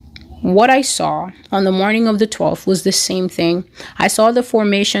What I saw on the morning of the 12th was the same thing. I saw the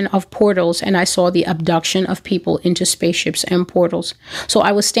formation of portals, and I saw the abduction of people into spaceships and portals. So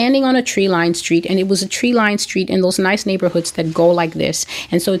I was standing on a tree-lined street, and it was a tree-lined street in those nice neighborhoods that go like this.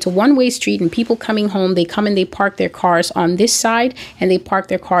 And so it's a one-way street, and people coming home, they come and they park their cars on this side, and they park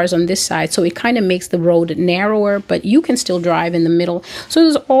their cars on this side. So it kind of makes the road narrower, but you can still drive in the middle. So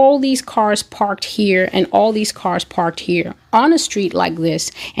there's all these cars parked here and all these cars parked here on a street like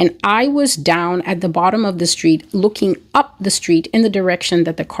this, and I was down at the bottom of the street looking up the street in the direction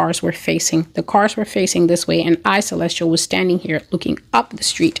that the cars were facing. The cars were facing this way, and I, Celestial, was standing here looking up the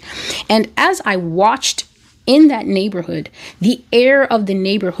street. And as I watched in that neighborhood, the air of the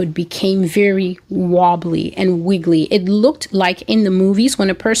neighborhood became very wobbly and wiggly. It looked like in the movies when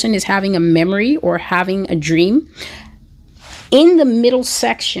a person is having a memory or having a dream. In the middle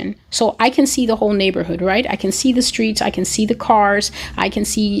section, so I can see the whole neighborhood, right? I can see the streets, I can see the cars, I can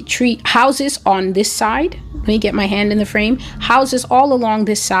see houses on this side. Let me get my hand in the frame. Houses all along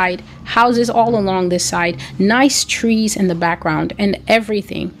this side, houses all along this side, nice trees in the background and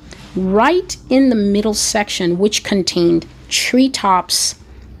everything. Right in the middle section, which contained treetops,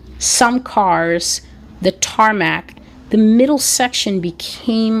 some cars, the tarmac, the middle section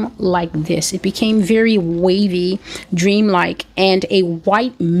became like this. It became very wavy, dreamlike, and a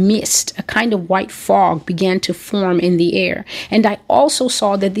white mist, a kind of white fog, began to form in the air. And I also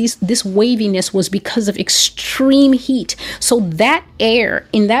saw that this waviness was because of extreme heat. So that air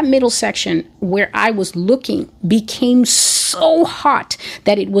in that middle section where I was looking became so hot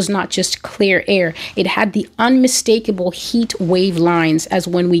that it was not just clear air. It had the unmistakable heat wave lines as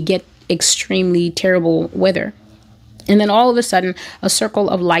when we get extremely terrible weather. And then all of a sudden, a circle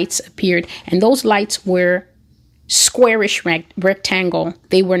of lights appeared, and those lights were squarish rectangle.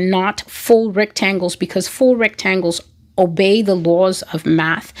 They were not full rectangles, because full rectangles obey the laws of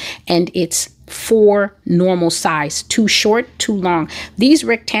math, and it's 4 normal size, too short, too long. These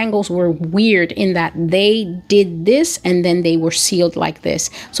rectangles were weird in that they did this and then they were sealed like this.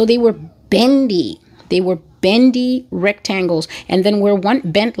 So they were bendy. They were bendy rectangles, and then where one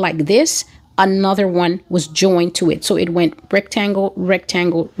bent like this, another one was joined to it. So it went rectangle,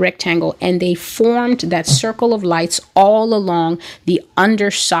 rectangle, rectangle, and they formed that circle of lights all along the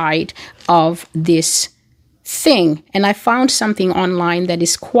underside of this thing. And I found something online that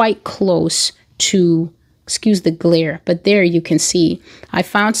is quite close to, excuse the glare, but there you can see, I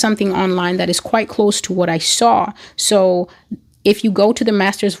found something online that is quite close to what I saw. So if you go to the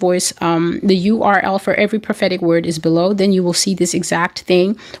Master's Voice, the URL for every prophetic word is below. Then you will see this exact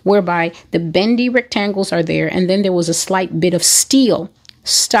thing whereby the bendy rectangles are there. And then there was a slight bit of steel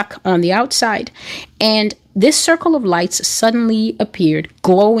stuck on the outside. And this circle of lights suddenly appeared,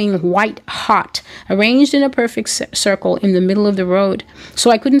 glowing white hot, arranged in a perfect circle in the middle of the road. So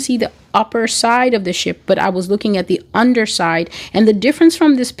I couldn't see the upper side of the ship, but I was looking at the underside. And the difference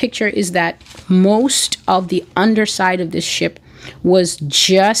from this picture is that most of the underside of this ship was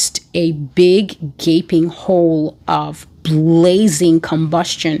just a big gaping hole of blazing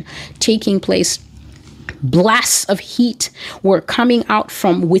combustion taking place. Blasts of heat were coming out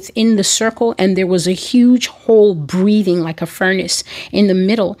from within the circle, and there was a huge hole breathing like a furnace in the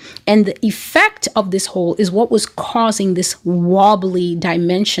middle. And the effect of this hole is what was causing this wobbly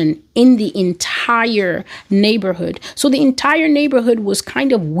dimension in the entire neighborhood. So the entire neighborhood was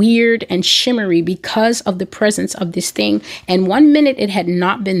kind of weird and shimmery because of the presence of this thing. And 1 minute it had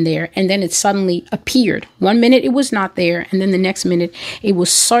not been there, and then it suddenly appeared. 1 minute it was not there, and then the next minute it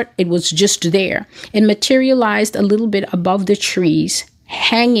was just there. It materialized a little bit above the trees,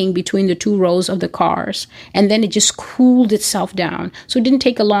 hanging between the 2 rows of the cars, and then it just cooled itself down. So it didn't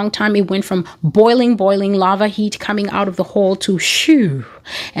take a long time. It went from boiling lava heat coming out of the hole to shoo,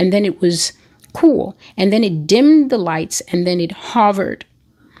 and then it was cool, and then it dimmed the lights, and then it hovered.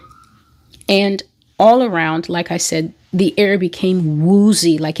 And all around, like I said, the air became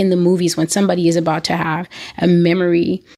woozy, like in the movies when somebody is about to have a memory